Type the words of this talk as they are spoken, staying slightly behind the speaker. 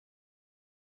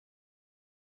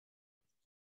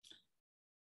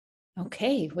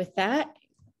Okay, with that,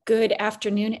 good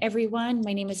afternoon, everyone.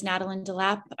 My name is Madeline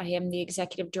Delap. I am the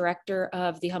Executive Director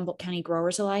of the Humboldt County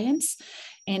Growers Alliance,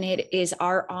 and it is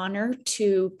our honor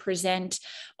to present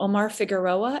Omar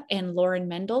Figueroa and Lauren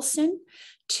Mendelson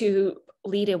to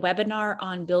lead a webinar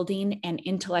on building an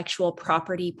intellectual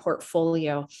property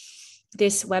portfolio.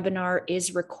 This webinar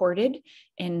is recorded,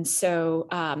 and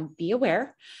so be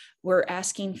aware. We're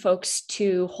asking folks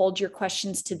to hold your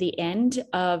questions to the end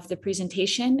of the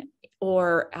presentation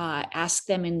or ask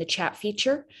them in the chat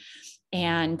feature,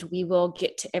 and we will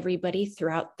get to everybody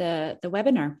throughout the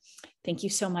webinar. Thank you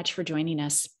so much for joining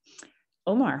us.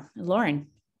 Omar, Lauren.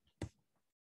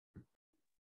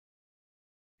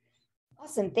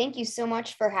 Awesome. Thank you so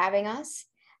much for having us.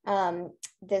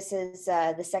 This is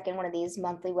the second one of these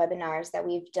monthly webinars that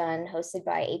we've done hosted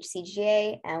by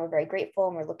HCGA, and we're very grateful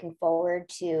and we're looking forward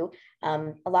to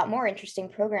a lot more interesting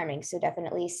programming. So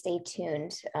definitely stay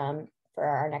tuned for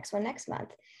our next one next month.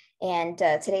 And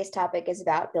today's topic is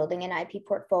about building an IP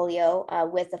portfolio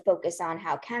with a focus on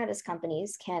how cannabis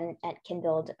companies can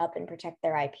build up and protect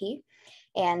their IP.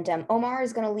 And Omar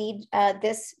is going to lead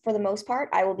this for the most part.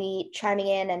 I will be chiming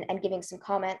in and giving some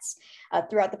comments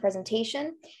throughout the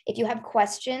presentation. If you have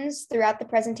questions throughout the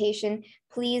presentation,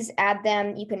 please add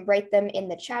them. You can write them in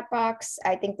the chat box.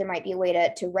 I think there might be a way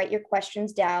to write your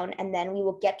questions down, and then we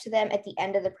will get to them at the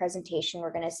end of the presentation.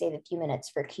 We're going to save a few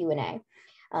minutes for Q&A.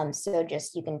 So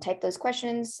just you can type those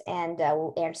questions and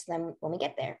we'll answer them when we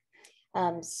get there.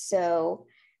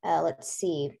 Let's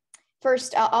see.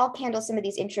 First, I'll handle some of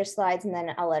these intro slides and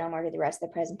then I'll let Omar do the rest of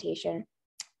the presentation.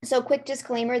 So quick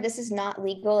disclaimer, this is not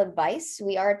legal advice.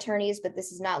 We are attorneys, but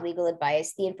this is not legal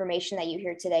advice. The information that you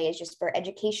hear today is just for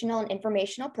educational and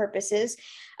informational purposes.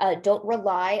 Don't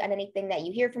rely on anything that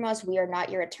you hear from us. We are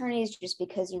not your attorneys just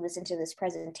because you listen to this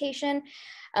presentation.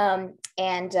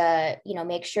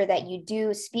 Make sure that you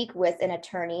do speak with an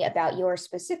attorney about your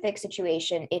specific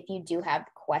situation if you do have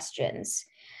questions.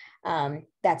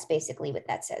 That's basically what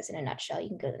that says in a nutshell. You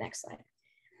can go to the next slide.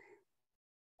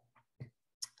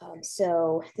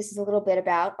 So this is a little bit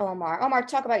about Omar. Omar,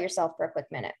 talk about yourself for a quick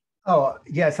minute. Oh,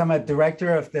 yes, I'm a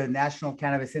director of the National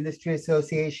Cannabis Industry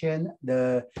Association,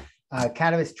 the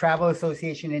Cannabis Travel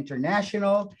Association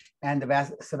International, and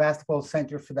the Sebastopol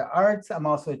Center for the Arts. I'm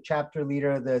also a chapter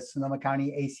leader of the Sonoma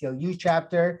County ACLU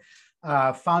chapter,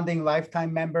 founding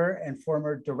lifetime member and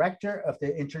former director of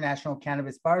the International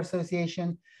Cannabis Bar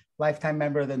Association, lifetime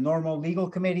member of the Normal Legal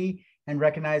Committee, and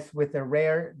recognized with a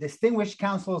rare Distinguished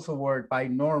Counsel's Award by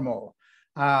Normal.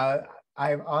 I've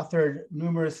authored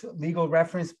numerous legal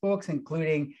reference books,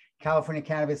 including California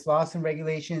Cannabis Laws and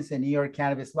Regulations and New York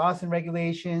Cannabis Laws and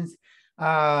Regulations.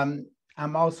 I'm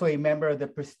also a member of the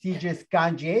prestigious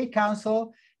Ganjier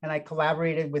Council, and I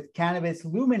collaborated with cannabis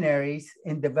luminaries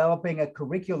in developing a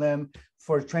curriculum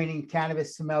for training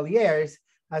cannabis sommeliers,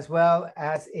 as well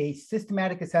as a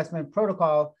systematic assessment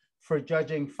protocol for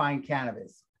judging fine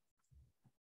cannabis.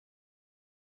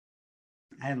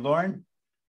 And Lauren?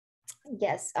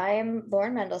 Yes, I am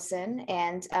Lauren Mendelson,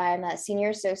 and I'm a senior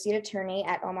associate attorney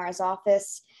at Omar's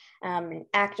office, an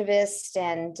activist,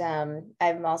 and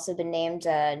I've also been named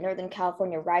Northern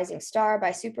California Rising Star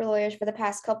by Super Lawyers for the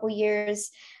past couple years.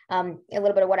 A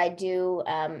little bit of what I do,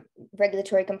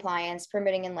 regulatory compliance,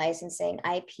 permitting and licensing,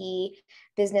 IP,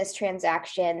 business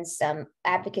transactions,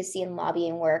 advocacy and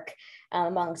lobbying work,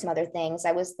 among some other things.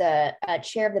 I was the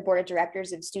chair of the board of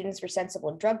directors of Students for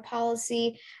Sensible Drug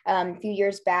Policy a few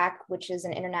years back, which is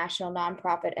an international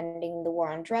nonprofit ending the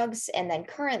war on drugs. And then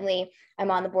currently,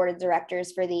 I'm on the board of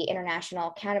directors for the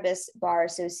International Cannabis Bar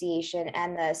Association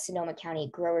and the Sonoma County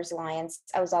Growers Alliance.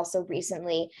 I was also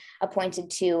recently appointed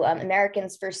to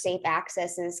Americans for Safe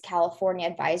Access's California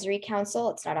Advisory Council.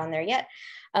 It's not on there yet.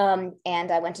 And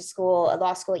I went to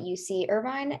law school at UC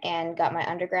Irvine, and got my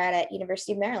undergrad at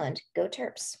University of Maryland. Go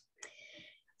Terps.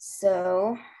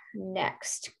 So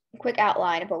next, quick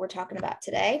outline of what we're talking about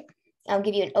today. I'll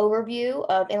give you an overview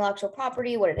of intellectual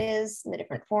property, what it is, and the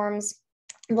different forms.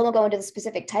 And then we'll go into the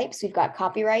specific types. We've got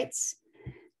copyrights,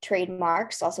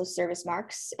 trademarks, also service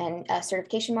marks and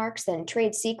certification marks, then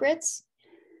trade secrets,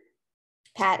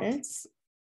 patents.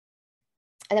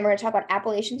 And then we're going to talk about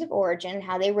appellations of origin,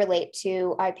 how they relate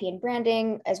to IP and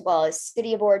branding, as well as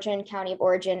city of origin, county of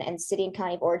origin, and city and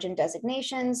county of origin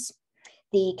designations,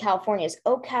 the California's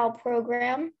OCal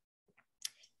program,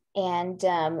 and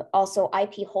also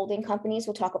IP holding companies.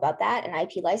 We'll talk about that, and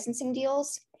IP licensing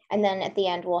deals. And then at the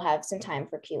end, we'll have some time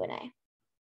for Q&A.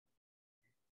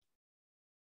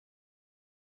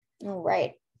 All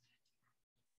right.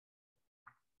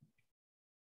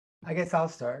 I guess I'll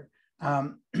start.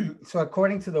 So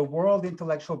according to the World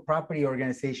Intellectual Property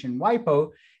Organization,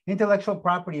 WIPO, intellectual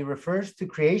property refers to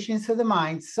creations of the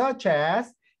mind, such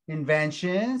as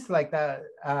inventions like the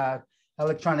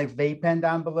electronic vape pen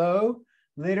down below,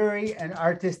 literary and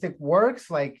artistic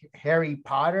works like Harry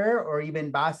Potter or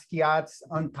even Basquiat's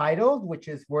Untitled, which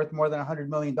is worth more than $100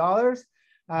 million.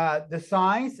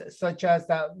 Designs such as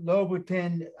that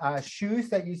Louboutin shoes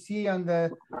that you see on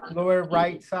the lower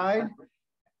right side,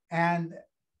 and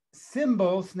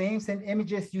symbols, names, and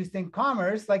images used in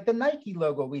commerce, like the Nike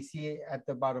logo we see at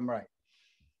the bottom right.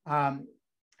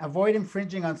 Avoid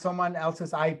infringing on someone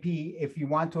else's IP if you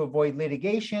want to avoid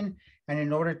litigation. And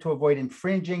in order to avoid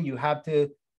infringing, you have to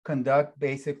conduct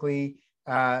basically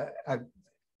a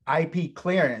IP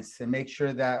clearance and make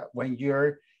sure that when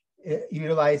you're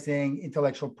utilizing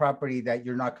intellectual property that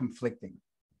you're not conflicting.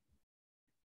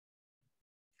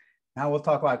 Now we'll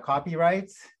talk about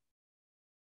copyrights.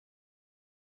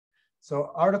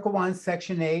 So Article 1,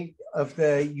 Section 8 of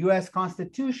the US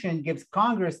Constitution gives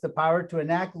Congress the power to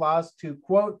enact laws to,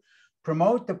 quote,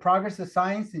 promote the progress of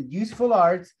science and useful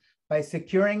arts by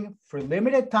securing for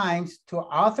limited times to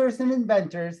authors and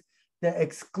inventors the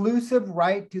exclusive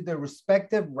right to their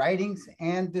respective writings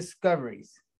and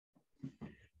discoveries.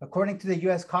 According to the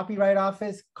US Copyright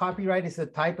Office, copyright is a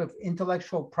type of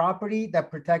intellectual property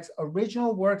that protects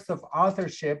original works of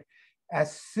authorship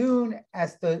as soon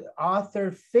as the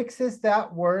author fixes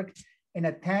that work in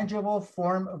a tangible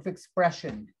form of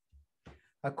expression.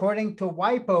 According to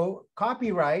WIPO,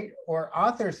 copyright or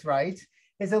author's rights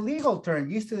is a legal term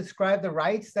used to describe the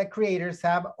rights that creators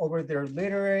have over their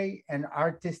literary and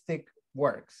artistic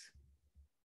works.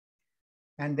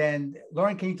 And then,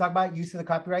 Lauren, can you talk about use of the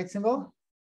copyright symbol?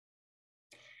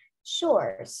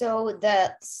 Sure. So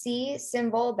the C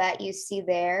symbol that you see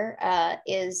there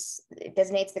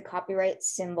designates the copyright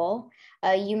symbol.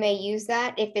 You may use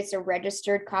that if it's a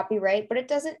registered copyright, but it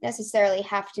doesn't necessarily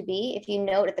have to be. If you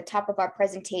note at the top of our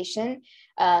presentation,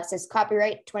 it says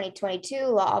copyright 2022,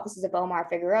 Law Offices of Omar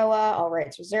Figueroa, all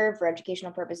rights reserved for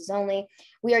educational purposes only.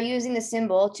 We are using the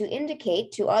symbol to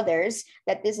indicate to others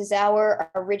that this is our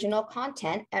original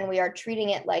content and we are treating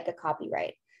it like a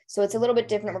copyright. So it's a little bit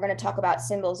different. We're going to talk about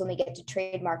symbols when we get to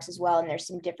trademarks as well, and there's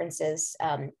some differences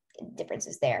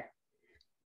there.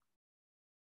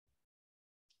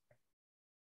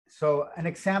 So an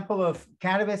example of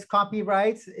cannabis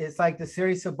copyrights is like the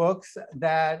series of books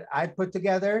that I put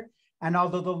together. And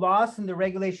although the laws and the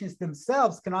regulations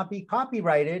themselves cannot be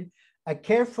copyrighted, a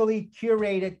carefully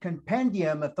curated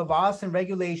compendium of the laws and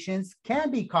regulations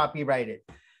can be copyrighted.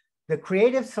 The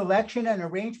creative selection and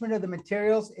arrangement of the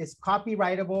materials is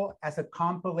copyrightable as a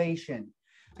compilation.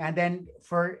 And then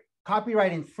for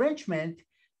copyright infringement,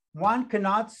 one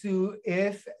cannot sue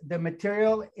if the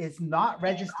material is not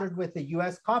registered with the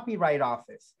US Copyright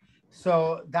Office.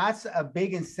 So that's a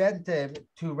big incentive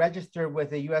to register with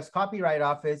the US Copyright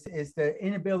Office, is the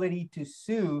inability to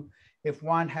sue if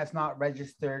one has not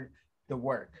registered the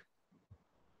work.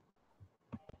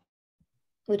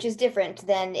 Which is different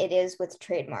than it is with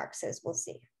trademarks, as we'll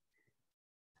see.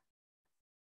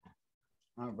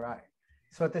 All right.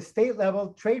 So at the state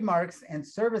level, trademarks and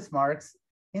service marks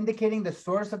indicating the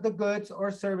source of the goods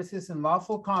or services in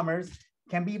lawful commerce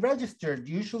can be registered,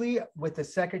 usually with the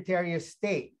Secretary of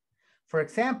State. For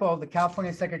example, the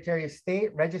California Secretary of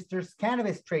State registers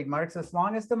cannabis trademarks as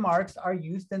long as the marks are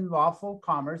used in lawful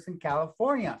commerce in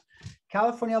California.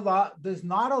 California law does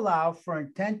not allow for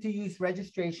intent to use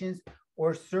registrations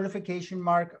or certification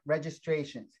mark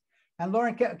registrations. And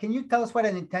Lauren, can you tell us what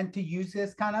an intent to use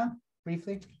is, kind of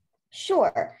briefly?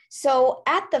 Sure. So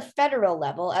at the federal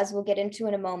level, as we'll get into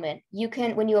in a moment, you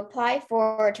can, when you apply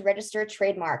to register a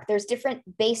trademark, there's different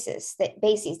bases that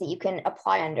you can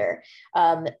apply under.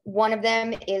 One of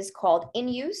them is called in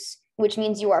use, which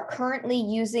means you are currently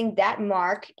using that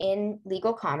mark in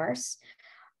legal commerce.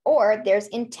 Or there's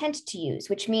intent to use,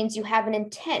 which means you have an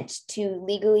intent to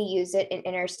legally use it in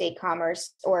interstate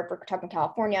commerce, or if we're talking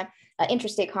California,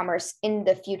 interstate commerce in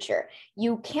the future.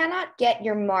 You cannot get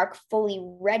your mark fully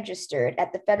registered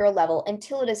at the federal level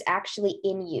until it is actually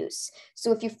in use.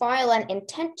 So if you file an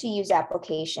intent to use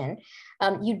application,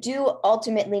 you do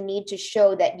ultimately need to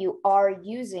show that you are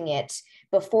using it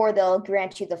before they'll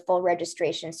grant you the full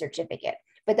registration certificate.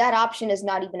 But that option is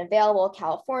not even available in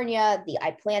California. I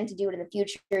plan to do it in the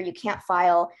future. You can't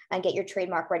file and get your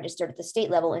trademark registered at the state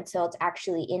level until it's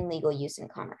actually in legal use in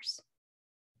commerce.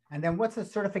 And then what's a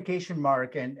certification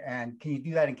mark, and can you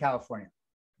do that in California?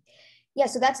 Yeah,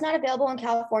 so that's not available in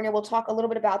California. We'll talk a little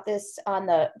bit about this on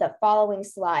the following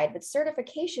slide, but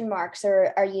certification marks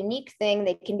are a unique thing.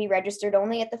 They can be registered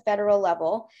only at the federal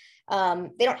level.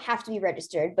 They don't have to be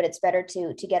registered, but it's better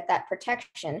to get that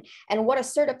protection. And what a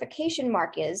certification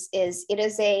mark is it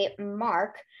is a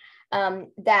mark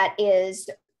that is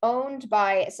owned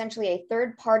by essentially a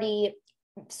third party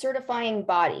certifying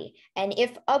body. And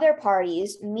if other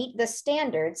parties meet the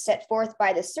standards set forth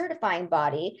by the certifying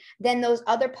body, then those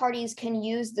other parties can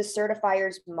use the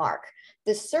certifier's mark.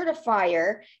 The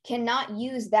certifier cannot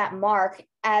use that mark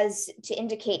as to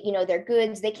indicate, their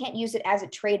goods. They can't use it as a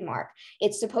trademark.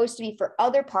 It's supposed to be for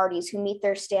other parties who meet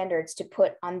their standards to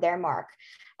put on their mark.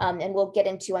 And we'll get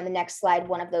into on the next slide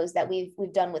one of those that we've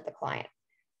done with the client.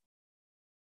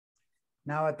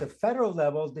 Now, at the federal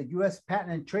level, the U.S.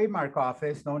 Patent and Trademark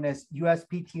Office, known as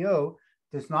USPTO,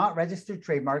 does not register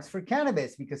trademarks for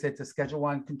cannabis because it's a Schedule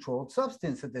I controlled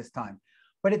substance at this time.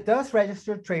 But it does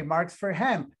register trademarks for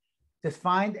hemp,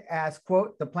 defined as,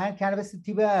 quote, the plant cannabis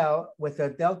sativa with a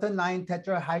delta-9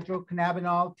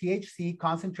 tetrahydrocannabinol THC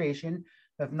concentration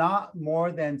of not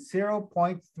more than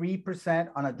 0.3%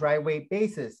 on a dry weight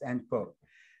basis, end quote.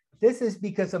 This is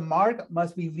because a mark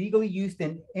must be legally used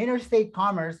in interstate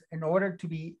commerce in order to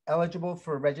be eligible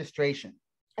for registration.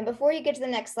 And before you get to the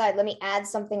next slide, let me add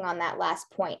something on that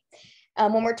last point.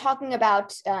 When we're talking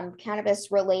about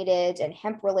cannabis-related and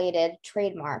hemp-related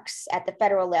trademarks at the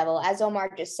federal level, as Omar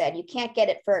just said, you can't get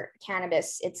it for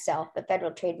cannabis itself, a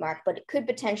federal trademark, but it could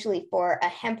potentially for a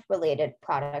hemp-related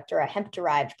product or a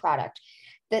hemp-derived product.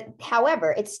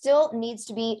 However, it still needs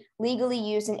to be legally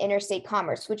used in interstate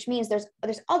commerce, which means there's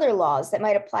other laws that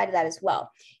might apply to that as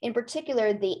well. In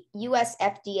particular, the US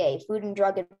FDA, Food and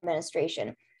Drug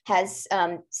Administration, has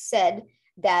said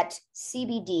that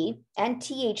CBD and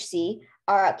THC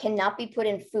cannot be put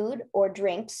in food or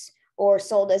drinks or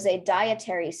sold as a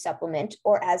dietary supplement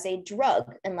or as a drug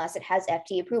unless it has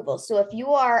FDA approval. So if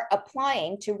you are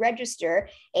applying to register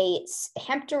a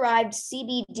hemp-derived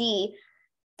CBD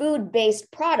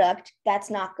food-based product, that's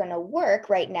not going to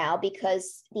work right now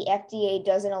because the FDA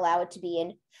doesn't allow it to be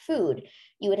in food.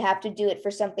 You would have to do it for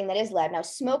something that is allowed. Now,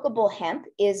 smokable hemp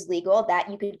is legal,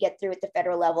 that you could get through at the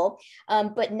federal level,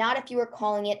 but not if you were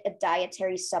calling it a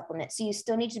dietary supplement. So you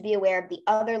still need to be aware of the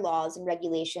other laws and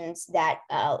regulations that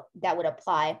would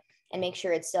apply and make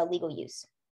sure it's legal use.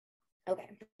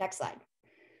 Okay, next slide.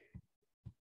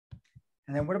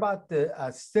 And then what about the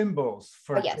symbols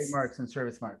for yes. trademarks and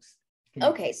service marks?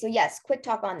 Okay, so yes, quick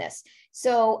talk on this.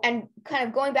 So, and kind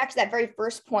of going back to that very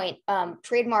first point,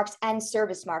 trademarks and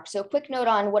service marks. So quick note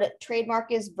on what a trademark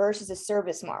is versus a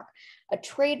service mark. A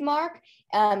trademark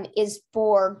is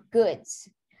for goods.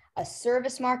 A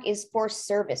service mark is for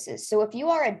services. So if you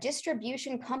are a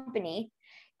distribution company,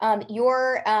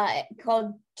 you're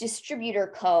called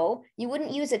distributor co, you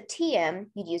wouldn't use a TM,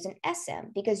 you'd use an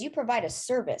SM because you provide a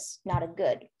service, not a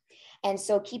good. And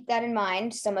so keep that in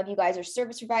mind. Some of you guys are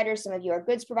service providers, some of you are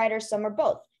goods providers, some are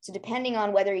both. So depending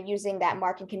on whether you're using that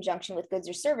mark in conjunction with goods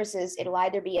or services, it'll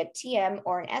either be a TM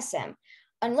or an SM,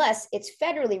 unless it's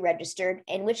federally registered,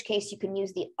 in which case you can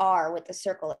use the R with the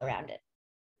circle around it.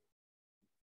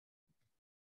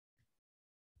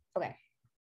 Okay.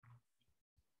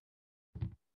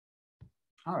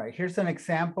 All right, here's an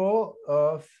example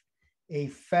of a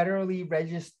federally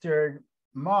registered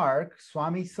mark,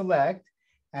 Swami Select,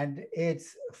 and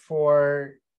it's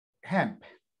for hemp.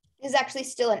 This is actually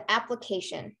still an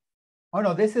application. Oh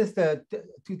no, this is the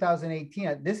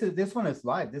 2018. This one is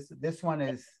live. This one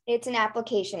is. It's an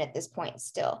application at this point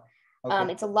still.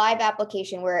 Okay. It's a live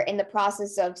application. We're in the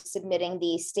process of submitting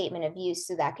the statement of use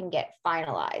so that can get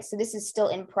finalized. So this is still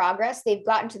in progress. They've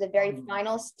gotten to the very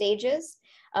final stages.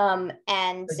 And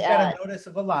so you got a notice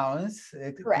of allowance.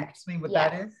 Correct. Explain what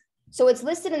that is. So it's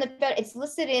listed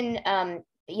in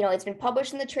it's been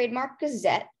published in the Trademark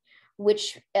Gazette,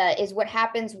 which is what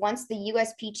happens once the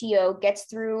USPTO gets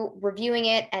through reviewing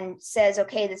it and says,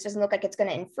 okay, this doesn't look like it's going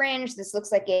to infringe. This looks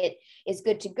like it is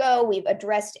good to go. We've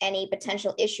addressed any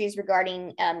potential issues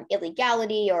regarding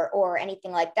illegality or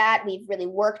anything like that. We've really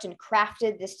worked and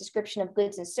crafted this description of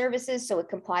goods and services so it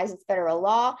complies with federal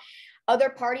law. Other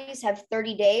parties have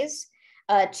 30 days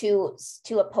to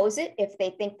oppose it if they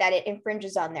think that it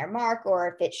infringes on their mark or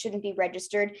if it shouldn't be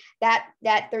registered. That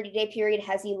 30-day period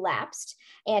has elapsed.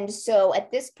 And so at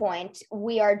this point,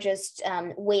 we are just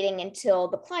waiting until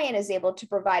the client is able to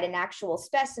provide an actual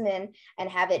specimen and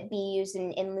have it be used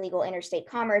in legal interstate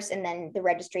commerce, and then the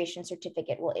registration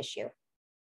certificate will issue.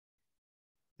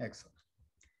 Excellent.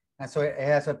 And so it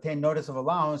has obtained notice of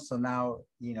allowance. So now,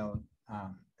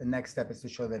 the next step is to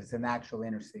show that it's an actual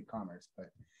interstate commerce, but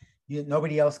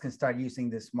nobody else can start using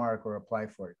this mark or apply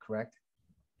for it, correct?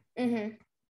 Mm-hmm.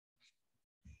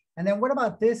 And then what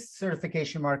about this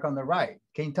certification mark on the right?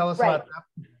 Can you tell us about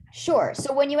that? Sure.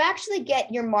 So when you actually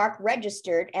get your mark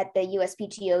registered at the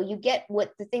USPTO, you get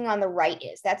what the thing on the right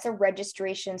is. That's a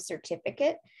registration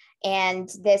certificate. And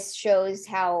this shows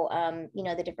how,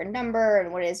 the different number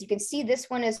and what it is. You can see this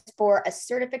one is for a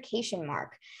certification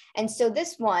mark. And so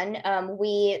this one,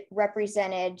 we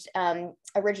represented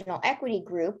Original Equity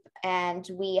Group, and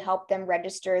we helped them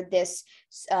register this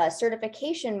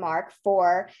certification mark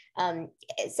for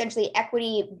essentially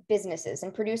equity businesses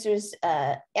and producers,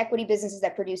 equity businesses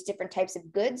that produce different types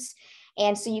of goods.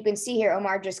 And so you can see here,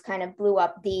 Omar just kind of blew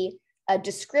up the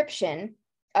description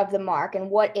of the mark and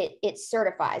what it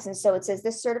certifies. And so it says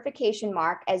this certification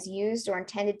mark as used or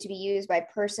intended to be used by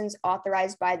persons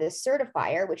authorized by the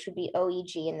certifier, which would be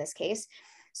OEG in this case,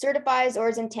 certifies or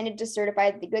is intended to certify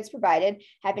that the goods provided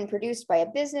have been produced by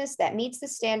a business that meets the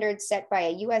standards set by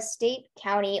a U.S. state,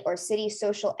 county, or city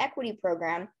social equity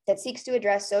program that seeks to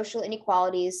address social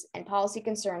inequalities and policy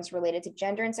concerns related to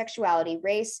gender and sexuality,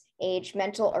 race, age,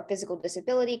 mental or physical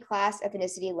disability, class,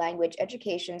 ethnicity, language,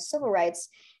 education, civil rights,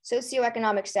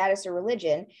 socioeconomic status, or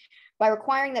religion, by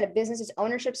requiring that a business's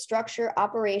ownership structure,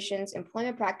 operations,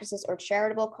 employment practices, or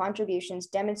charitable contributions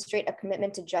demonstrate a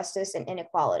commitment to justice and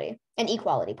equality.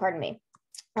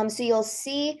 So you'll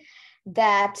see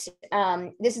that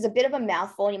this is a bit of a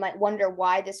mouthful, and you might wonder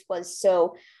why this was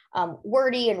so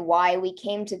wordy and why we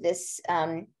came to this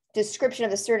description of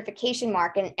the certification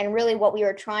mark. And really what we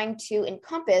were trying to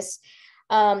encompass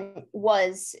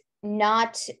was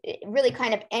not really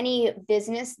kind of any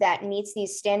business that meets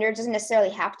these standards. Doesn't necessarily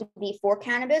have to be for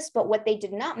cannabis, but what they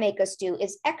did not make us do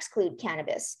is exclude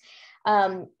cannabis.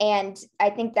 And I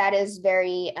think that is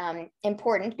very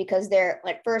important, because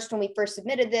when we first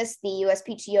submitted this, the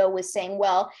USPTO was saying,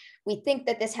 well, we think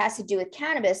that this has to do with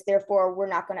cannabis, therefore we're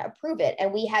not going to approve it.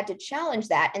 And we had to challenge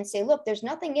that and say, look, there's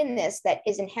nothing in this that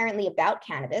is inherently about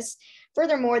cannabis.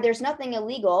 Furthermore, there's nothing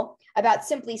illegal about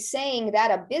simply saying that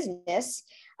a business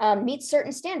meets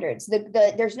certain standards.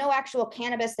 There's no actual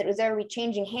cannabis that was ever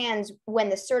changing hands when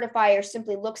the certifier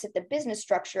simply looks at the business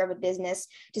structure of a business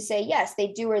to say, yes, they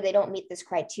do or they don't meet this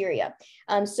criteria.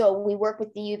 So we work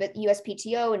with the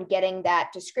USPTO in getting that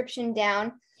description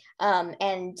down,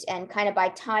 and kind of by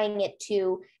tying it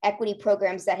to equity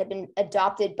programs that have been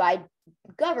adopted by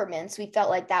governments, we felt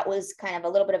like that was kind of a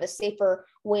little bit of a safer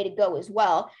way to go as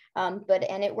well. And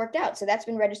it worked out. So that's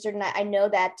been registered. And I know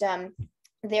that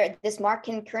this mark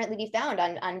can currently be found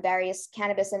on various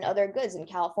cannabis and other goods in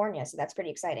California. So that's pretty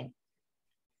exciting.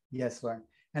 Yes, Lauren.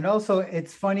 And also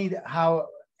it's funny how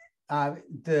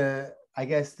the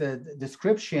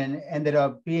description ended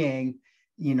up being,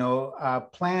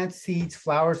 plants, seeds,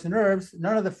 flowers, and herbs,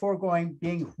 none of the foregoing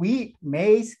being wheat,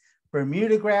 maize,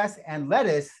 Bermuda grass, and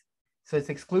lettuce. So it's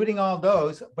excluding all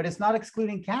those, but it's not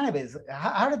excluding cannabis.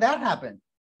 How did that happen?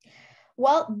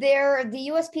 Well,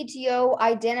 the USPTO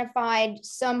identified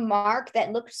some mark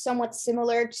that looked somewhat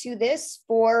similar to this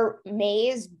for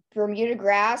maize, Bermuda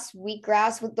grass,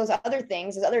 wheatgrass, with those other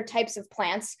things, those other types of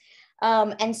plants.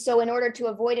 And so in order to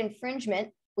avoid infringement,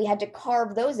 we had to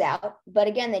carve those out. But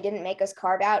again, they didn't make us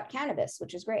carve out cannabis,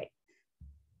 which is great.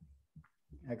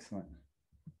 Excellent.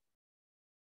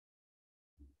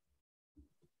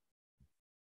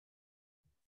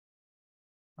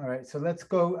 All right, so let's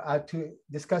go to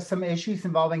discuss some issues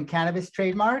involving cannabis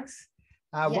trademarks.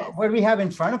 Yes. What do we have in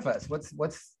front of us? What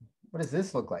does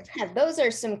this look like? Yeah, those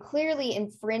are some clearly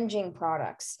infringing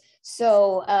products.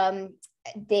 So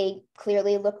they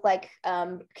clearly look like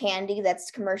candy that's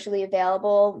commercially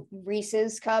available,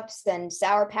 Reese's cups and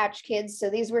Sour Patch Kids. So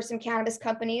these were some cannabis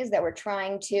companies that were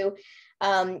trying to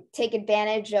take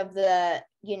advantage of the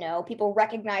people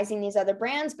recognizing these other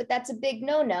brands, but that's a big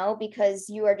no-no, because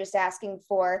you are just asking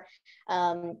for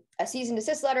a cease and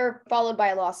desist letter followed by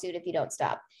a lawsuit if you don't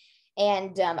stop.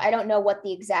 And I don't know what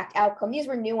the exact outcome. These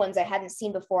were new ones I hadn't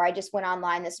seen before. I just went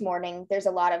online this morning. There's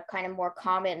a lot of kind of more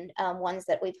common ones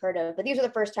that we've heard of, but these are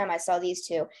the first time I saw these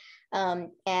two.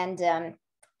 Don't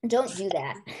do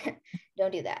that.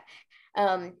 Don't do that.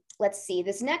 Let's see,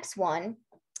 this next one.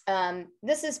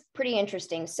 This is pretty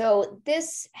interesting. So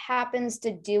this happens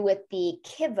to do with the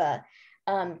Kiva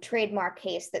trademark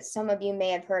case that some of you may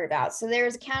have heard about. So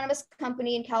there's a cannabis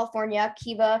company in California,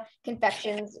 Kiva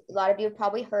Confections. A lot of you have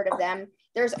probably heard of them.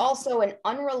 There's also an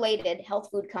unrelated health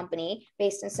food company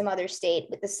based in some other state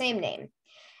with the same name.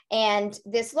 And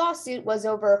this lawsuit was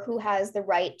over who has the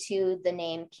right to the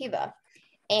name Kiva.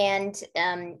 And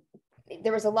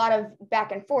there was a lot of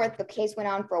back and forth. The case went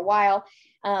on for a while,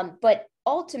 but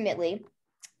ultimately,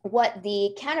 what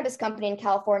the cannabis company in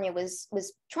California was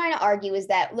trying to argue is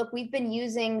that, look, we've been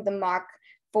using the mark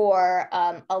for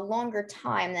a longer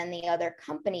time than the other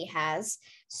company has.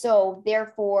 So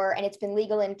therefore, and it's been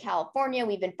legal in California,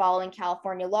 we've been following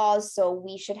California laws, so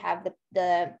we should have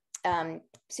the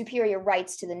superior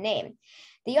rights to the name.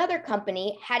 The other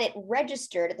company had it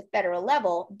registered at the federal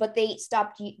level, but they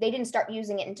didn't start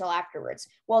using it until afterwards.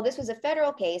 Well, this was a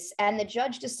federal case, and the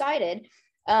judge decided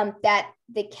that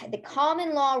the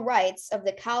common law rights of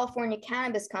the California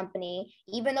Cannabis Company,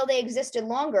 even though they existed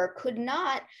longer, could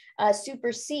not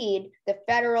supersede the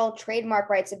federal trademark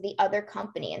rights of the other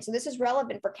company. And so this is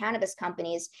relevant for cannabis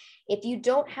companies. If you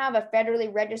don't have a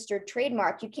federally registered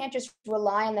trademark, you can't just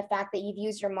rely on the fact that you've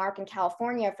used your mark in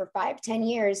California for 5-10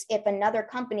 years if another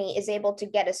company is able to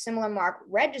get a similar mark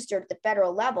registered at the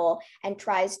federal level and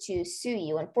tries to sue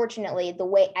you. Unfortunately,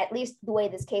 at least the way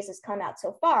this case has come out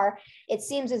so far, it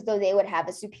seems as though they would have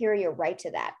a superior right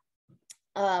to that.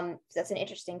 So that's an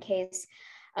interesting case.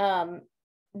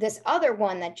 This other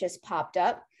one that just popped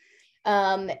up,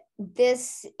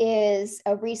 this is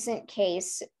a recent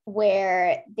case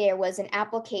where there was an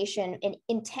application, an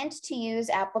intent to use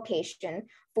application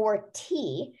for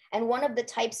tea. And one of the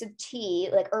types of tea,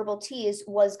 like herbal teas,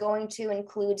 was going to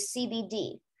include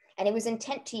CBD. And it was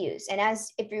intent to use. And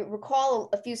if you recall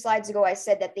a few slides ago, I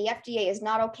said that the FDA is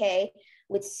not okay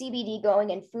with CBD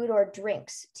going in food or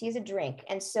drinks. Tea is a drink.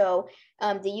 And so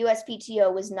the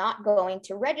USPTO was not going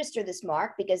to register this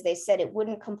mark because they said it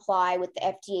wouldn't comply with the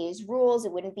FDA's rules.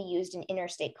 It wouldn't be used in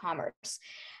interstate commerce.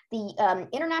 The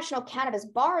International Cannabis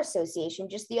Bar Association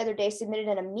just the other day submitted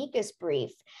an amicus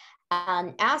brief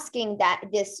asking that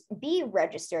this be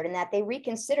registered and that they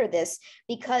reconsider this,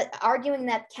 because arguing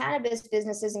that cannabis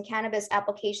businesses and cannabis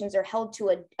applications are held to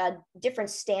a different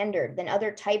standard than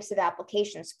other types of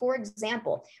applications. For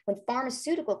example, when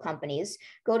pharmaceutical companies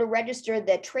go to register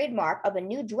the trademark of a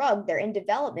new drug they're in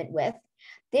development with,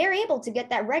 they're able to get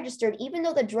that registered even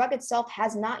though the drug itself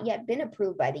has not yet been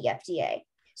approved by the FDA.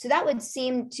 So that would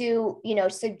seem to,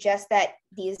 suggest that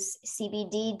these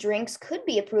CBD drinks could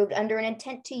be approved under an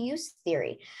intent to use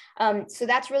theory. So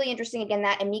that's really interesting. Again,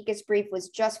 that amicus brief was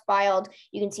just filed.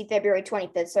 You can see February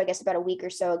 25th, so I guess about a week or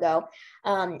so ago.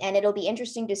 And it'll be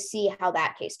interesting to see how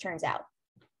that case turns out.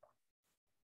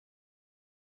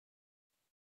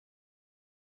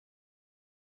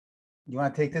 You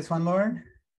want to take this one, Lauren?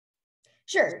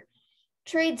 Sure.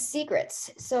 Trade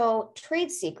secrets. So trade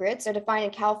secrets are defined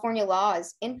in California law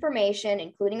as information,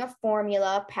 including a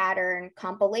formula, pattern,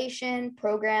 compilation,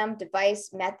 program,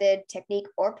 device, method, technique,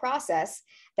 or process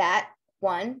that,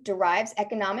 one, derives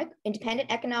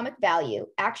independent economic value,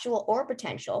 actual or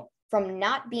potential, from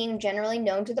not being generally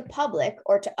known to the public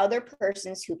or to other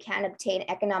persons who can obtain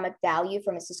economic value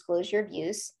from its disclosure of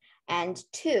use. And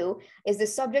two, is the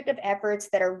subject of efforts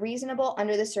that are reasonable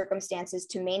under the circumstances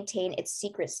to maintain its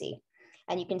secrecy.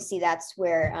 And you can see that's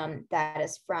where that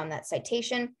is from, that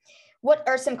citation. What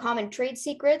are some common trade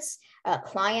secrets?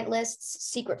 Client lists,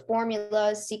 secret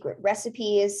formulas, secret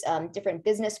recipes, different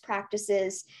business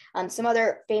practices. Some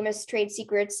other famous trade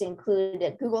secrets include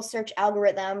a Google search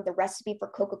algorithm, the recipe for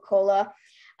Coca-Cola.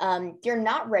 They're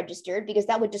not registered because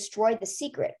that would destroy the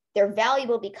secret. They're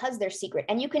valuable because they're secret.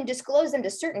 And you can disclose them to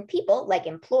certain people like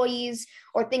employees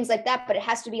or things like that, but it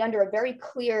has to be under a very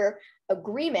clear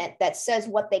agreement that says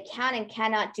what they can and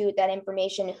cannot do with that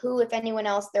information, who, if anyone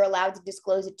else, they're allowed to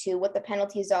disclose it to, what the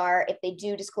penalties are if they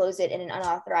do disclose it in an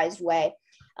unauthorized way.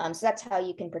 So that's how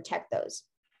you can protect those.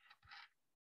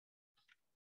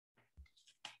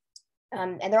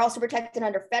 And they're also protected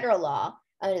under federal law,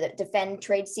 under the Defend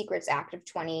Trade Secrets Act of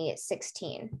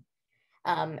 2016.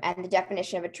 And the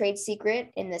definition of a trade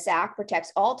secret in this act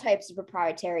protects all types of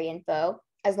proprietary info,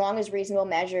 as long as reasonable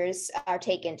measures are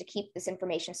taken to keep this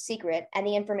information secret and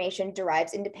the information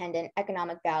derives independent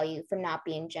economic value from not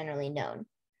being generally known.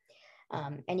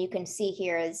 And you can see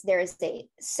here there is a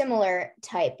similar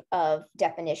type of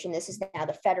definition. This is now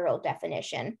the federal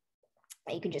definition.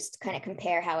 You can just kind of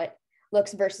compare how it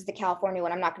looks versus the California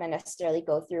one. I'm not going to necessarily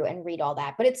go through and read all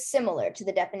that, but it's similar to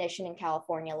the definition in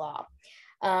California law.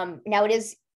 Now it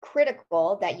is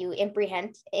critical that you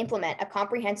implement a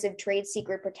comprehensive trade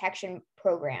secret protection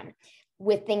program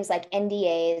with things like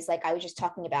NDAs, like I was just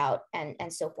talking about,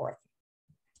 and so forth.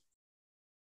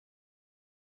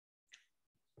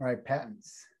 All right,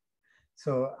 patents.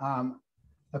 So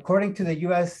according to the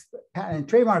US Patent and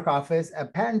Trademark Office, a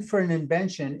patent for an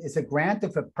invention is a grant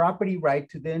of a property right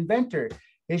to the inventor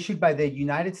issued by the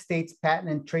United States Patent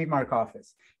and Trademark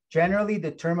Office. Generally,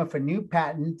 the term of a new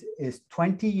patent is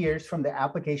 20 years from the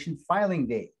application filing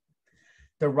date.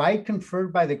 The right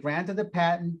conferred by the grant of the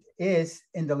patent is,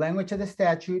 in the language of the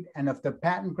statute and of the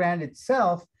patent grant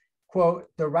itself, quote,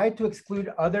 the right to exclude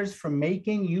others from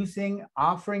making, using,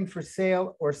 offering for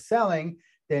sale, or selling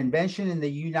the invention in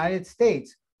the United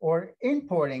States or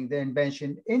importing the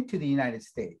invention into the United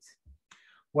States.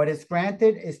 What is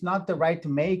granted is not the right to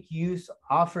make, use,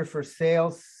 offer for sale,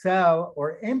 sell,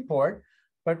 or import,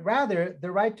 but rather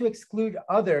the right to exclude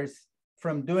others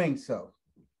from doing so.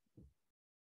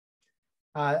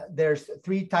 There's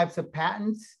three types of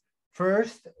patents.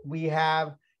 First, we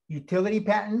have utility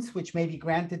patents, which may be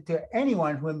granted to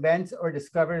anyone who invents or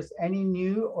discovers any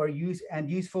new or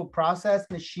useful process,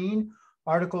 machine,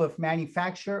 article of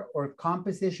manufacture, or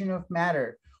composition of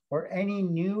matter, or any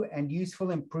new and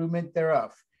useful improvement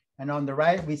thereof. And on the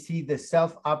right, we see the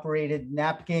self-operated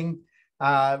napkin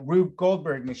Rube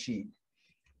Goldberg machine.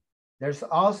 There's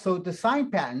also design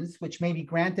patents, which may be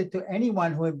granted to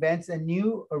anyone who invents a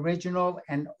new, original,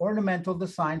 and ornamental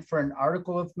design for an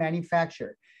article of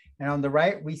manufacture. And on the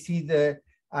right, we see the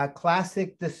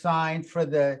classic design for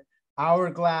the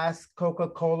hourglass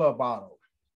Coca-Cola bottle.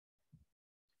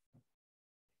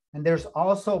 And there's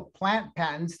also plant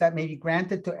patents that may be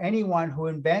granted to anyone who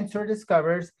invents or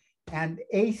discovers and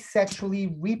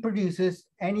asexually reproduces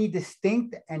any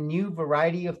distinct and new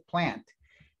variety of plant.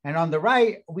 And on the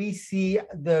right, we see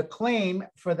the claim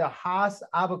for the Haas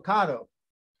avocado.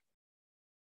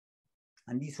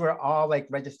 And these were all like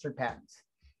registered patents.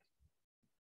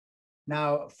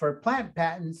 Now, for plant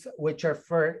patents, which are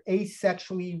for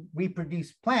asexually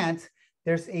reproduced plants,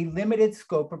 there's a limited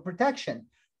scope of protection.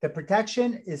 The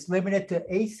protection is limited to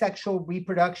asexual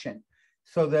reproduction.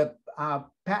 So the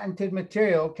patented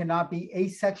material cannot be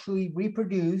asexually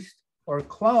reproduced or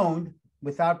cloned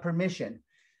without permission.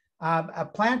 A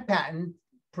plant patent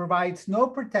provides no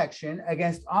protection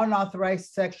against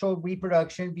unauthorized sexual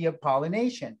reproduction via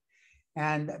pollination.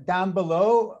 And down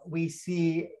below, we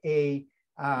see a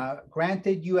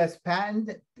granted US patent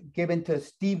given to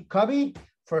Steve Covey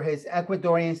for his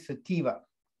Ecuadorian sativa.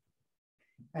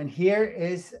 And here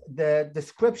is the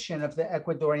description of the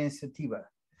Ecuadorian sativa.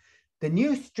 The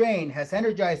new strain has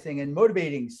energizing and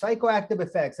motivating psychoactive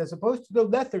effects as opposed to the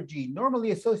lethargy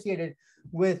normally associated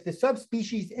with the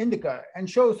subspecies indica and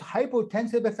shows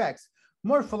hypotensive effects.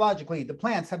 Morphologically, the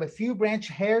plants have a few branch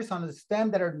hairs on the stem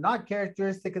that are not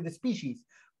characteristic of the species,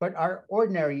 but are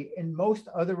ordinary in most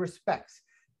other respects.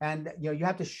 And you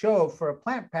have to show for a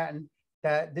plant patent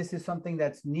that this is something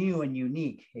that's new and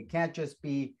unique. It can't just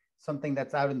be something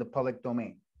that's out in the public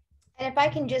domain. And if I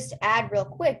can just add real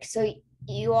quick, so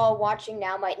you all watching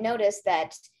now might notice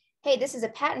that, hey, this is a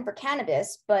patent for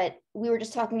cannabis, but we were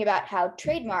just talking about how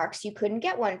trademarks, you couldn't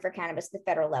get one for cannabis at the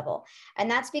federal level. And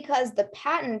that's because the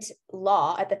patent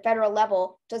law at the federal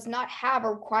level does not have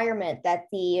a requirement that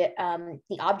the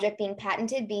object being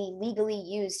patented be legally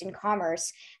used in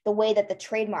commerce the way that the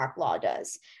trademark law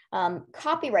does.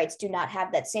 Copyrights do not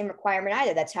have that same requirement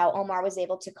either. That's how Omar was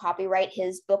able to copyright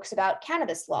his books about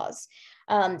cannabis laws.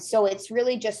 So it's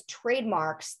really just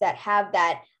trademarks that have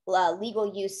that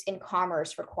legal use in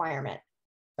commerce requirement.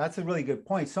 That's a really good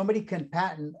point. Somebody can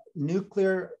patent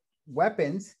nuclear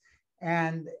weapons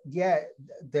and yet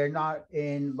they're not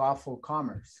in lawful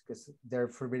commerce because they're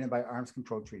forbidden by arms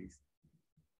control treaties.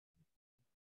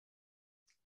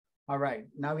 All right,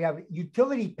 now we have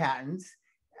utility patents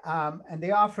and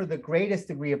they offer the greatest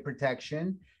degree of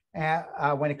protection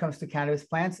when it comes to cannabis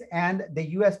plants, and the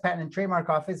U.S. Patent and Trademark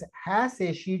Office has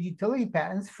issued utility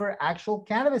patents for actual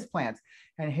cannabis plants.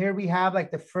 And here we have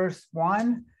like the first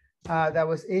one that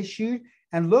was issued,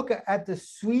 and look at the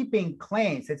sweeping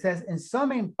claims. It says, in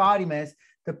some embodiments,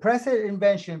 the present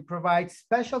invention provides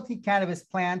specialty cannabis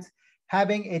plants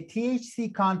having a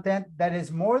THC content that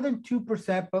is more than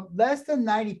 2%, but less than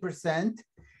 90%,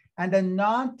 and a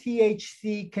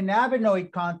non-THC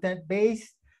cannabinoid content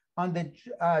based on the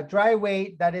dry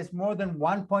weight that is more than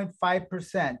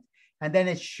 1.5%. And then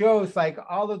it shows like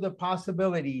all of the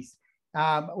possibilities,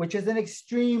 which is an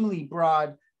extremely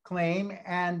broad claim.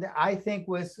 And I think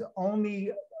was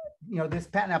only, this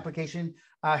patent application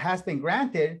has been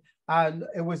granted.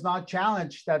 It was not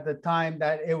challenged at the time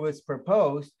that it was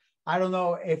proposed. I don't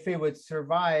know if it would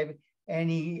survive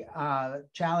any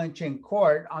challenge in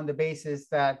court on the basis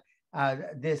that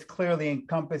this clearly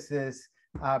encompasses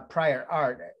prior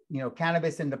art.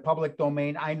 Cannabis in the public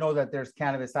domain. I know that there's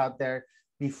cannabis out there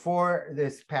before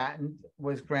this patent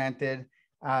was granted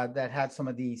that had some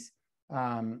of these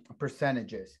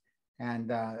percentages. And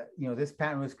this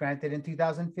patent was granted in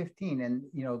 2015. And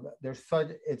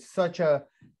it's such a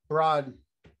broad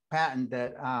patent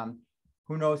that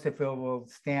who knows if it will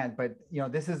stand. But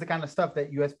this is the kind of stuff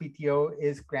that USPTO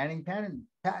is granting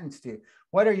patents to.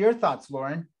 What are your thoughts,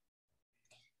 Lauren?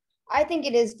 I think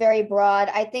it is very broad.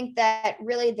 I think that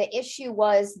really the issue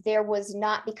was there was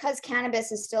not, because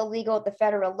cannabis is still legal at the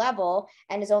federal level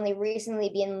and is only recently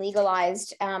being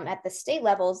legalized at the state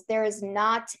levels, there is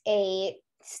not an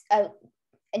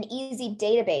easy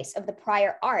database of the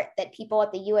prior art that people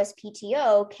at the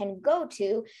USPTO can go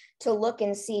to look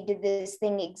and see, did this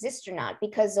thing exist or not?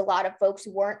 Because a lot of folks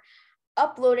weren't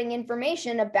uploading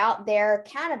information about their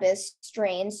cannabis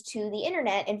strains to the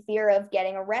internet in fear of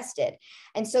getting arrested.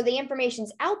 And so the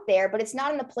information's out there, but it's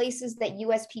not in the places that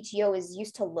USPTO is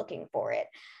used to looking for it.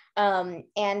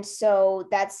 And so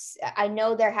I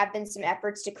know there have been some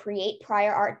efforts to create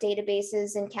prior art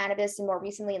databases in cannabis and more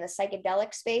recently in the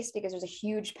psychedelic space, because there's a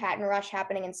huge patent rush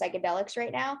happening in psychedelics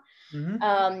right now.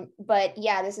 Mm-hmm. But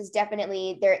yeah, this is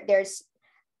definitely, there's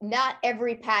not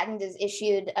every patent is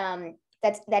issued,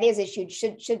 that is issued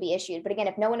should be issued. But again,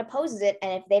 if no one opposes it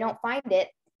and if they don't find it,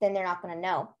 then they're not going to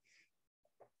know.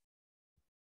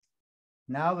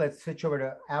 Now let's switch over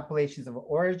to appellations of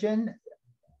origin.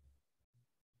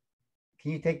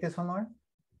 Can you take this one, Lauren?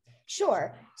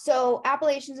 Sure. So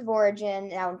appellations of origin,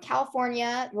 now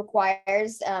California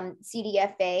requires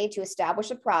CDFA to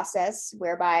establish a process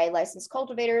whereby licensed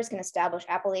cultivators can establish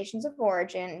appellations of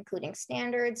origin, including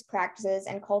standards, practices,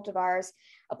 and cultivars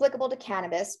applicable to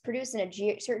cannabis produced in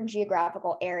a certain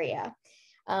geographical area.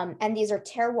 And these are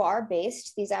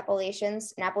terroir-based, these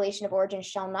appellations. An appellation of origin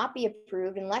shall not be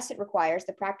approved unless it requires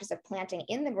the practice of planting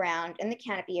in the ground in the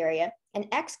canopy area and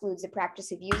excludes the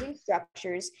practice of using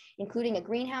structures, including a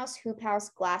greenhouse, hoop house,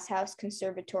 glass house,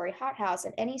 conservatory, hothouse,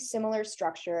 and any similar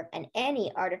structure and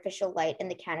any artificial light in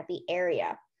the canopy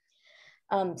area.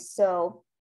 So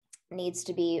needs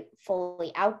to be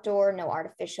fully outdoor, no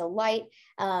artificial light.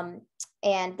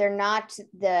 And they're not,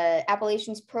 the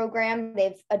appellations program,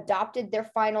 they've adopted their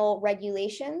final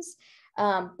regulations,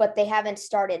 but they haven't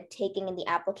started taking in the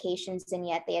applications in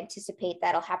yet. They anticipate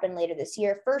that'll happen later this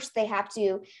year. First, they have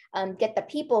to get the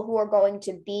people who are going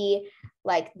to be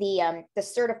like the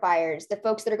certifiers, the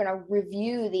folks that are going to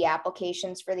review the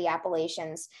applications for the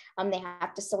appellations. They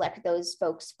have to select those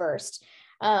folks first.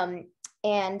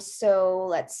 And so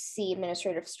let's see,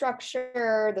 administrative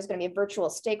structure. There's going to be a virtual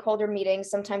stakeholder meeting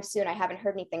sometime soon. I haven't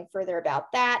heard anything further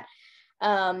about that.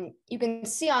 You can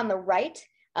see on the right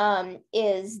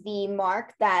is the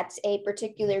mark that a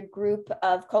particular group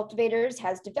of cultivators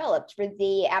has developed for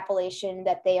the appellation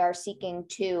that they are seeking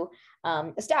to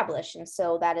establish. And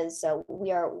so that is,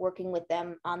 we are working with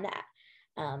them on that.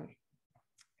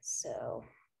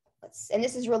 And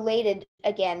this is related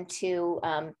again to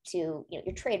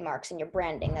your trademarks and your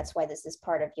branding. That's why this is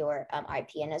part of your IP,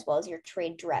 and as well as your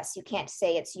trade dress. You can't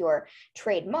say it's your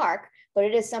trademark, but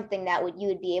it is something that you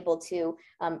would be able to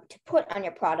put on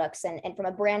your products, and from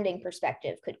a branding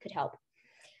perspective could help.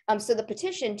 So the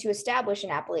petition to establish an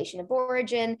appellation of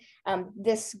origin,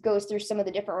 this goes through some of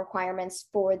the different requirements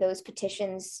for those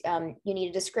petitions. You need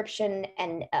a description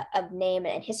and of name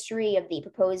and history of the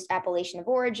proposed appellation of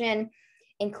origin,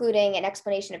 including an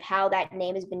explanation of how that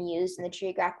name has been used in the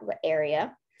geographical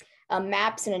area,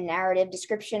 maps and a narrative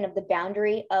description of the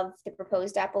boundary of the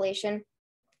proposed appellation,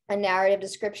 a narrative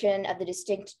description of the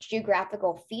distinct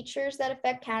geographical features that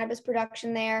affect cannabis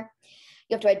production there.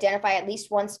 You have to identify at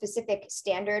least one specific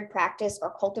standard, practice,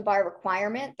 or cultivar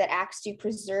requirement that acts to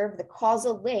preserve the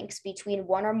causal links between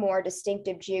one or more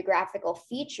distinctive geographical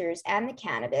features and the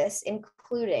cannabis,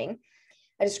 including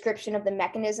a description of the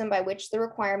mechanism by which the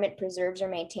requirement preserves or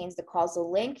maintains the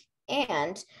causal link,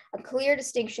 and a clear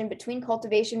distinction between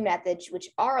cultivation methods which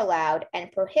are allowed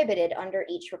and prohibited under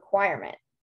each requirement.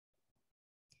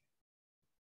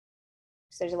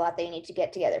 So there's a lot that you need to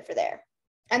get together for there.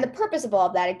 And the purpose of all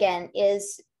of that, again,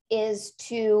 is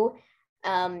to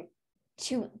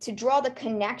draw the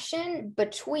connection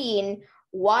between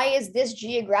why is this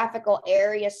geographical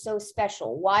area so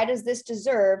special? Why does this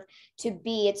deserve to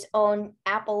be its own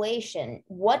appellation?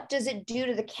 What does it do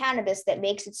to the cannabis that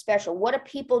makes it special? What do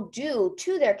people do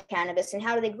to their cannabis, and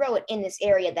how do they grow it in this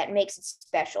area that makes it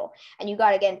special? And you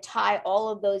got to, again, tie all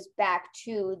of those back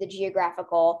to the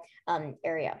geographical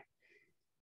area.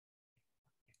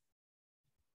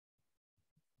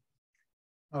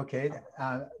 Okay,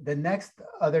 the next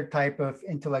other type of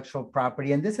intellectual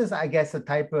property, and this is, I guess, a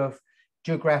type of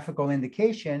geographical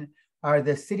indication, are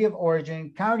the city of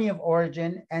origin, county of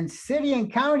origin, and city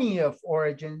and county of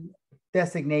origin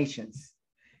designations.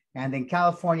 And in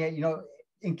California,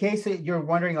 in case you're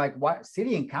wondering, like, what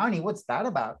city and county, what's that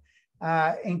about?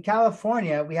 In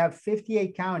California, we have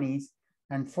 58 counties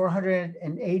and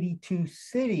 482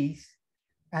 cities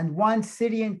and one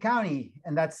city and county,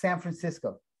 and that's San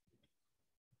Francisco.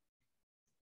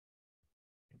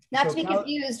 Not to be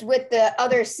confused with the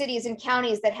other cities and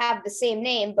counties that have the same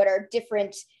name, but are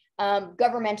different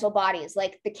governmental bodies.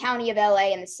 Like the county of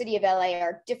LA and the city of LA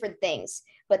are different things,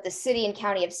 but the city and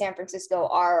county of San Francisco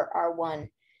are one.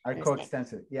 Are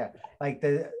coextensive, yeah. Like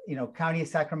the county of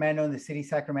Sacramento and the city of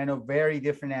Sacramento, very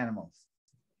different animals.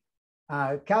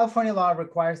 California law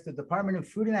requires the Department of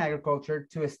Food and Agriculture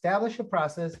to establish a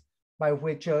process by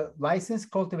which a licensed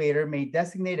cultivator may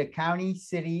designate a county,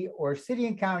 city, or city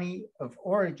and county of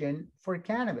origin for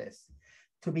cannabis.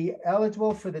 To be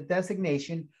eligible for the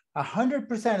designation,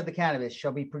 100% of the cannabis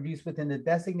shall be produced within the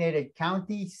designated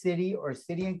county, city, or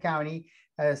city and county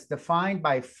as defined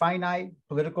by finite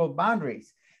political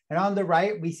boundaries. And on the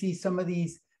right, we see some of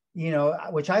these,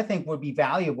 which I think would be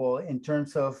valuable in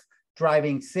terms of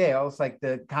driving sales, like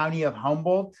the county of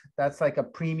Humboldt. That's like a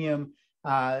premium,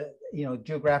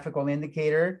 geographical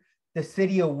indicator. The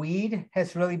city of Weed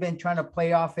has really been trying to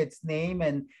play off its name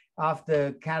and off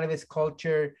the cannabis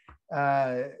culture,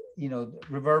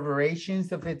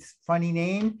 reverberations of its funny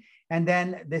name. And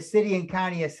then the city and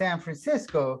county of San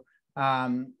Francisco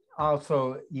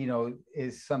also,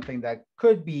 is something that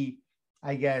could be,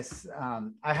 I guess,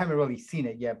 I haven't really seen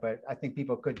it yet, but I think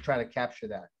people could try to capture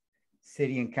that,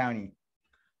 city and county.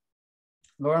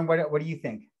 Lauren, what do you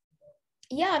think?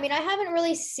 Yeah, I mean, I haven't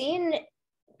really seen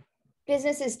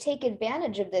businesses take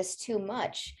advantage of this too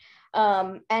much.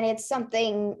 And it's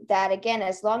something that, again,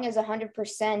 as long as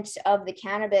 100% of the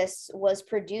cannabis was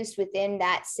produced within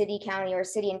that city, county, or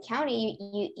city and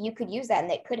county, you could use that,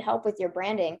 and it could help with your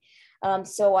branding.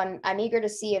 So I'm eager to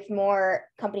see if more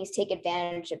companies take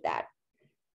advantage of that.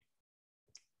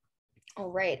 All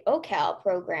right, OCal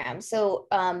program. So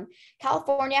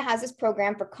California has this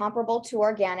program for comparable to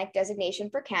organic designation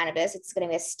for cannabis. It's going to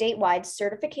be a statewide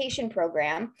certification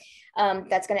program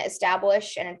that's going to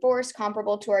establish and enforce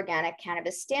comparable to organic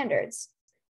cannabis standards.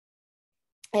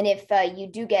 And if you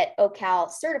do get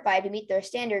OCal certified to meet their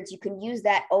standards, you can use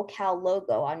that OCal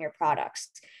logo on your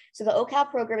products. So the OCal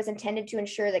program is intended to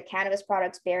ensure that cannabis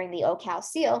products bearing the OCal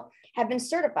seal have been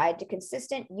certified to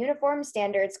consistent, uniform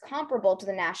standards comparable to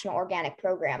the National Organic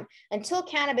Program. Until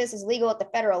cannabis is legal at the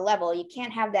federal level, you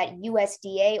can't have that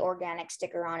USDA organic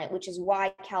sticker on it, which is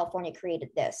why California created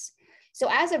this. So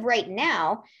as of right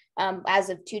now, as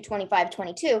of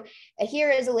 2/25/22, here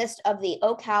is a list of the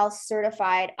OCal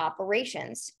certified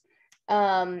operations.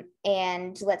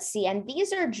 And let's see, and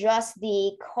these are just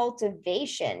the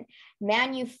cultivation.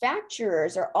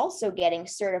 Manufacturers are also getting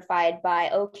certified by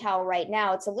OCal right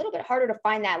now. It's a little bit harder to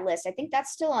find that list. I think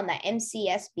that's still on the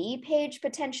MCSB page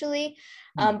potentially,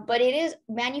 but it is,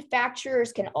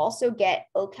 manufacturers can also get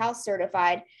OCal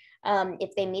certified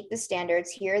if they meet the standards.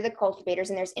 Here are the cultivators,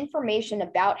 and there's information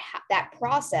about that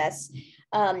process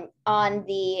on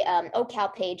the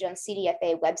OCal page on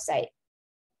CDFA website.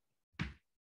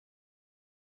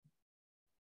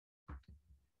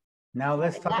 Now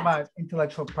let's talk about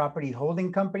intellectual property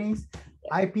holding companies.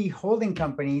 IP holding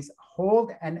companies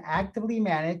hold and actively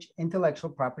manage intellectual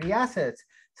property assets,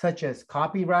 such as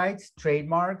copyrights,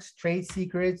 trademarks, trade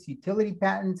secrets, utility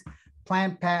patents,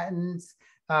 plant patents,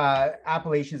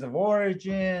 appellations of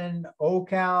origin,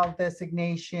 OCal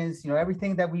designations,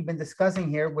 everything that we've been discussing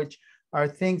here, which are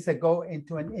things that go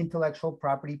into an intellectual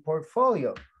property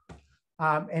portfolio.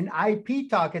 In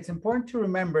IP talk, it's important to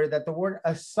remember that the word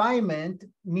assignment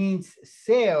means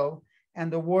sale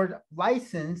and the word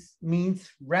license means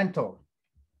rental.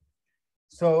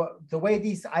 So the way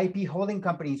these IP holding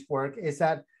companies work is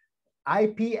that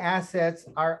IP assets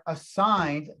are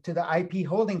assigned to the IP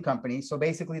holding company. So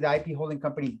basically the IP holding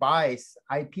company buys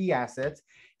IP assets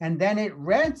and then it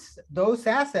rents those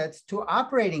assets to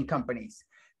operating companies.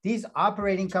 These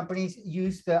operating companies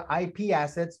use the IP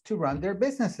assets to run their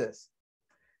businesses.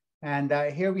 And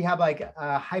here we have like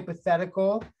a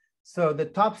hypothetical. So the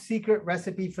top secret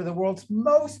recipe for the world's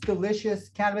most delicious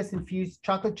cannabis-infused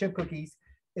chocolate chip cookies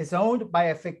is owned by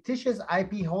a fictitious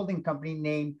IP holding company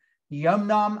named Yum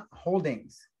Nom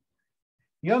Holdings.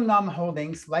 Yum Nom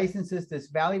Holdings licenses this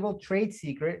valuable trade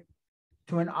secret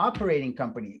to an operating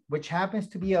company, which happens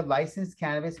to be a licensed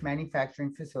cannabis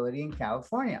manufacturing facility in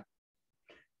California.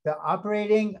 The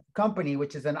operating company,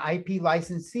 which is an IP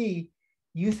licensee,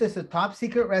 uses a top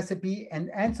secret recipe and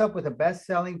ends up with a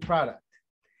best-selling product.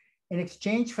 In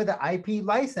exchange for the IP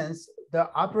license, the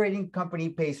operating company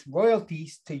pays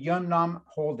royalties to Yum Nom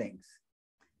Holdings.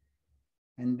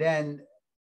 And then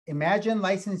imagine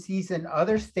licensees in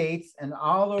other states and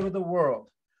all over the world.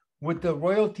 Would the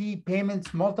royalty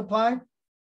payments multiply?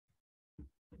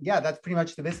 Yeah, that's pretty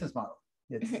much the business model.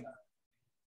 It's,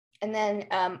 And then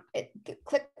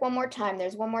click one more time.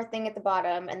 There's one more thing at the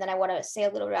bottom. And then I want to say a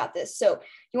little bit about this. So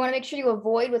you want to make sure you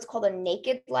avoid what's called a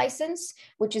naked license,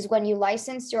 which is when you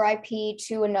license your IP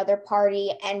to another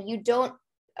party and you don't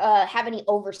have any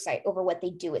oversight over what they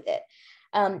do with it.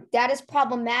 That is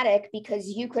problematic because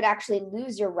you could actually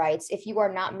lose your rights if you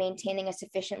are not maintaining a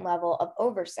sufficient level of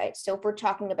oversight. So if we're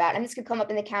talking about, and this could come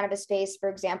up in the cannabis space, for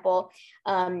example,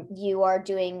 you are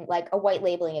doing like a white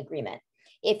labeling agreement.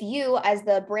 If you, as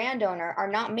the brand owner, are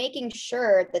not making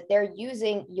sure that they're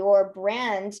using your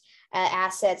brand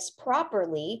assets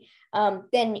properly,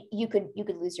 then you could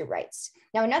lose your rights.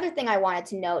 Now, another thing I wanted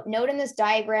to note in this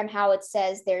diagram how it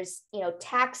says there's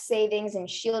tax savings and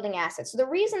shielding assets. So the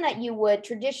reason that you would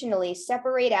traditionally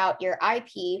separate out your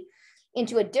IP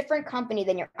into a different company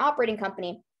than your operating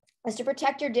company is to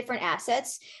protect your different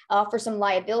assets for some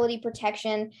liability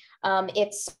protection.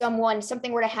 If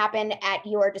something were to happen at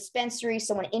your dispensary,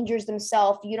 someone injures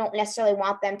themselves, you don't necessarily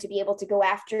want them to be able to go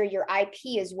after your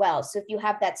IP as well. So if you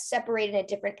have that separated in a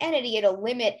different entity, it'll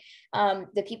limit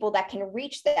the people that can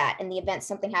reach that in the event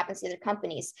something happens to other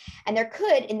companies. And there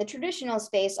could, in the traditional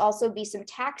space, also be some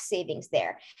tax savings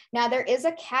there. Now, there is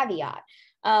a caveat.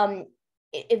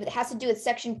 It has to do with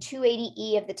Section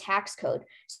 280E of the tax code.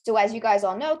 So as you guys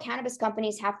all know, cannabis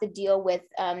companies have to deal with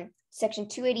Section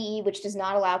 280E, which does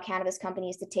not allow cannabis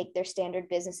companies to take their standard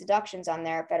business deductions on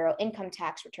their federal income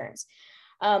tax returns.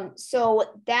 So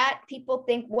that people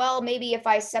think, well, maybe if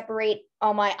I separate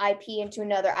all my IP into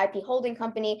another IP holding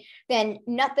company, then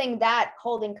nothing that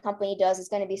holding company does is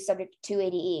going to be subject to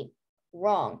 280E.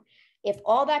 Wrong. If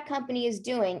all that company is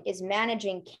doing is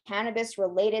managing cannabis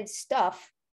related stuff,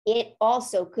 it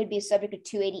also could be subject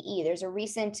to 280E. There's a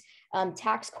recent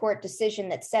tax court decision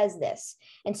that says this.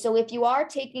 And so if you are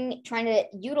trying to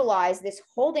utilize this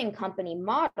holding company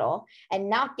model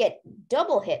and not get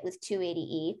double hit with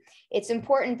 280E, it's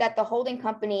important that the holding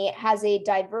company has a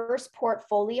diverse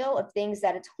portfolio of things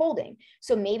that it's holding.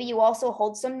 So maybe you also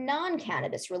hold some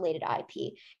non-cannabis related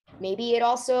IP. Maybe it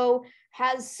also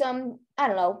has some, I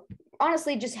don't know,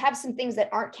 honestly, just have some things that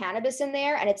aren't cannabis in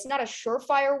there. And it's not a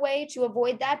surefire way to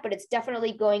avoid that, but it's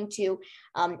definitely going to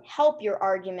help your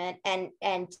argument and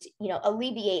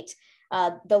alleviate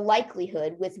the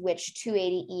likelihood with which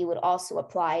 280E would also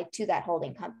apply to that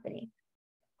holding company.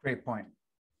 Great point.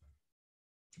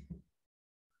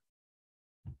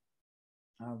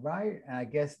 All right, and I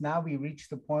guess now we reach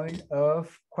the point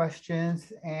of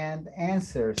questions and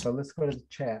answers. So let's go to the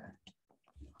chat.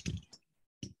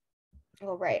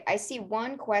 All right, I see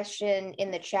one question in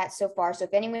the chat so far. So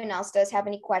if anyone else does have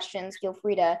any questions, feel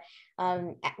free to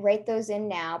write those in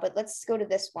now, but let's go to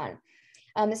this one.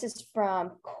 This is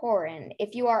from Corin.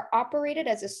 If you are operated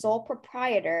as a sole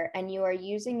proprietor and you are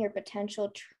using your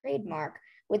potential trademark,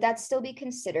 would that still be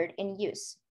considered in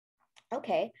use?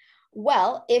 Okay.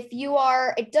 Well, if you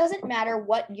are, it doesn't matter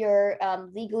what you're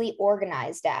legally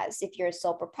organized as. If you're a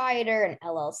sole proprietor, an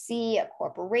LLC, a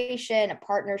corporation, a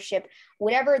partnership,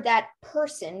 whatever that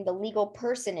person, the legal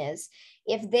person is,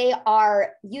 if they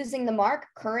are using the mark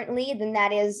currently, then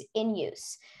that is in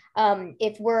use. Well,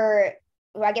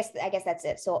 I guess that's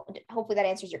it. So hopefully that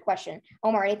answers your question.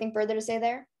 Omar, anything further to say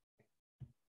there?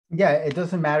 Yeah, it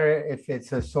doesn't matter if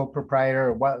it's a sole proprietor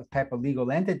or what type of legal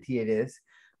entity it is.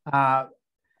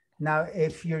 Now,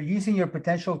 if you're using your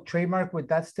potential trademark, would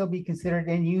that still be considered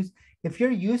in use? If you're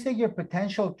using your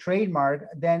potential trademark,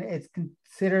 then it's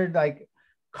considered like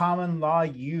common law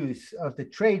use of the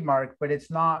trademark, but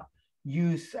it's not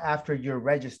use after you're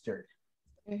registered.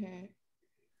 Mm-hmm.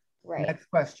 Right. Next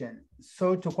question.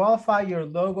 So to qualify your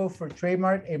logo for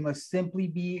trademark, it must simply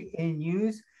be in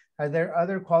use. Are there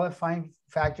other qualifying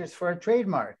factors for a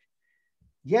trademark?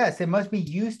 Yes, it must be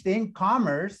used in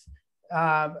commerce.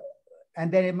 And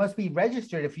then it must be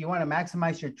registered if you want to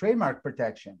maximize your trademark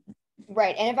protection.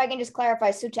 Right. And if I can just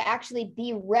clarify, so to actually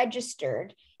be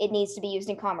registered, it needs to be used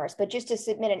in commerce. But just to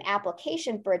submit an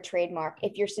application for a trademark,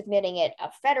 if you're submitting it a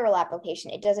federal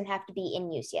application, it doesn't have to be in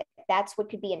use yet. That's what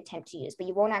could be intent to use, but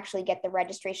you won't actually get the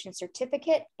registration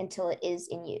certificate until it is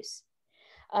in use.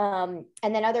 And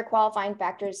then other qualifying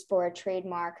factors for a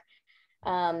trademark.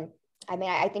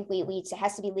 I think it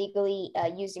has to be legally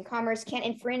used in commerce, can't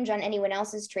infringe on anyone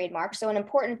else's trademark. So an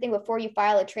important thing before you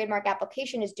file a trademark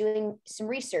application is doing some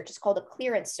research. It's called a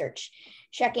clearance search,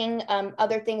 checking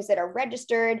other things that are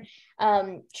registered,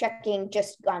 checking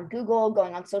just on Google,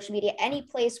 going on social media, any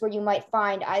place where you might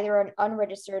find either an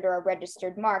unregistered or a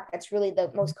registered mark. That's really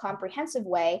the most comprehensive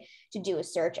way to do a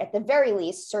search. At the very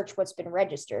least, search what's been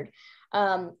registered.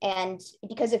 And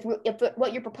because if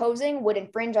what you're proposing would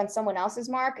infringe on someone else's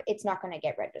mark, it's not going to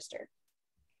get registered.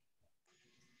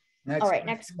 Next All right, question.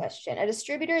 next question. A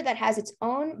distributor that has its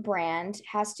own brand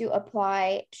has to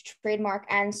apply trademark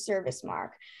and service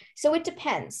mark. So it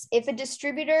depends. If a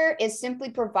distributor is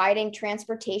simply providing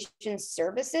transportation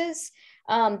services,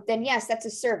 then yes, that's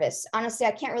a service. Honestly,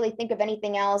 I can't really think of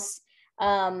anything else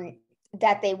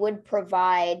that they would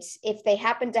provide. If they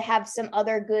happen to have some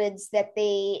other goods that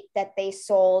they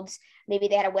sold, maybe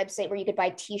they had a website where you could buy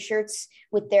t-shirts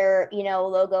with their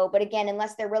logo, but again,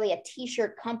 unless they're really a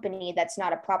t-shirt company, that's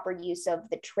not a proper use of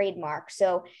the trademark.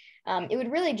 So it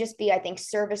would really just be, I think,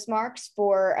 service marks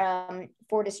for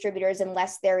distributors,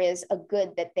 unless there is a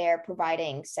good that they're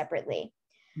providing separately.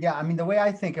 Yeah, I mean, the way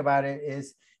I think about it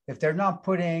is, if they're not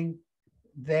putting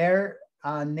their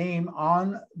name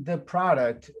on the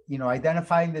product,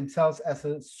 identifying themselves as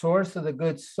a source of the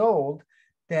goods sold,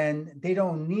 then they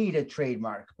don't need a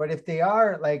trademark. But if they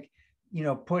are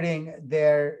putting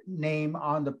their name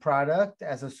on the product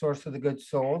as a source of the goods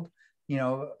sold,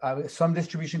 some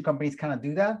distribution companies kind of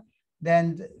do that,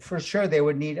 then for sure they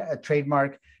would need a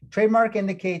trademark. Trademark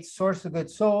indicates source of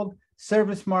goods sold.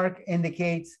 Service mark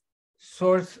indicates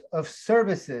source of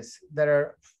services that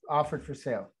are offered for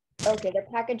sale. Okay, they're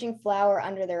packaging flour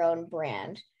under their own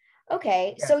brand.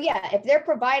 Okay, Yes. so yeah, if they're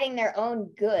providing their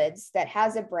own goods that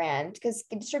has a brand, because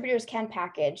distributors can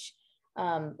package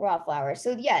raw flour.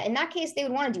 So yeah, in that case, they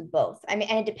would want to do both. I mean,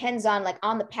 and it depends on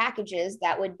on the packages,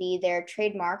 that would be their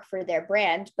trademark for their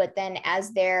brand. But then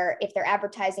if they're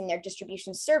advertising their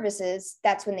distribution services,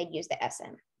 that's when they'd use the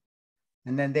SM.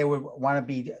 And then they would want to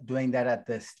be doing that at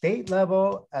the state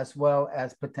level as well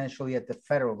as potentially at the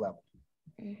federal level.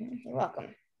 Mm-hmm. You're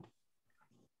welcome.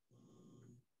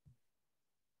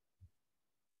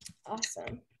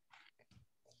 Awesome.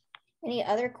 Any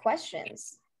other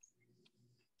questions?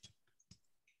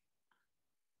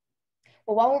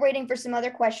 Well, while we're waiting for some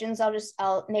other questions,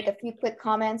 I'll make a few quick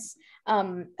comments.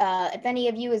 If any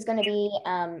of you is going to be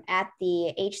at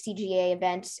the HCGA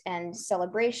event and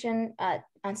celebration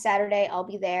on Saturday, I'll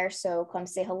be there, so come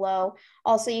say hello.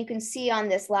 Also, you can see on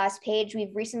this last page,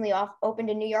 we've recently opened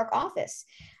a New York office.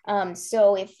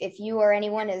 So if you or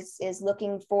anyone is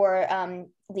looking for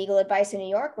legal advice in New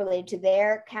York related to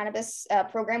their cannabis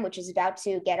program, which is about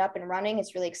to get up and running,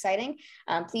 it's really exciting.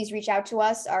 Please reach out to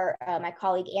us. My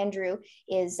colleague Andrew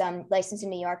is licensed in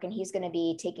New York, and he's going to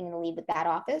be taking the lead with that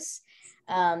office.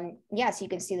 So you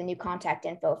can see the new contact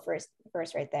info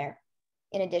first right there.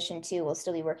 In addition to, we'll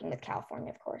still be working with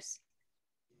California, of course.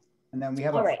 And then we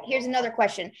have all right. Here's another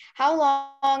question: how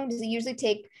long does it usually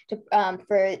take to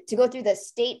go through the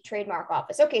state trademark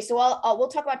office? Okay, so we'll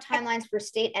talk about timelines for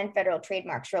state and federal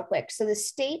trademarks real quick. So the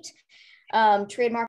state trademark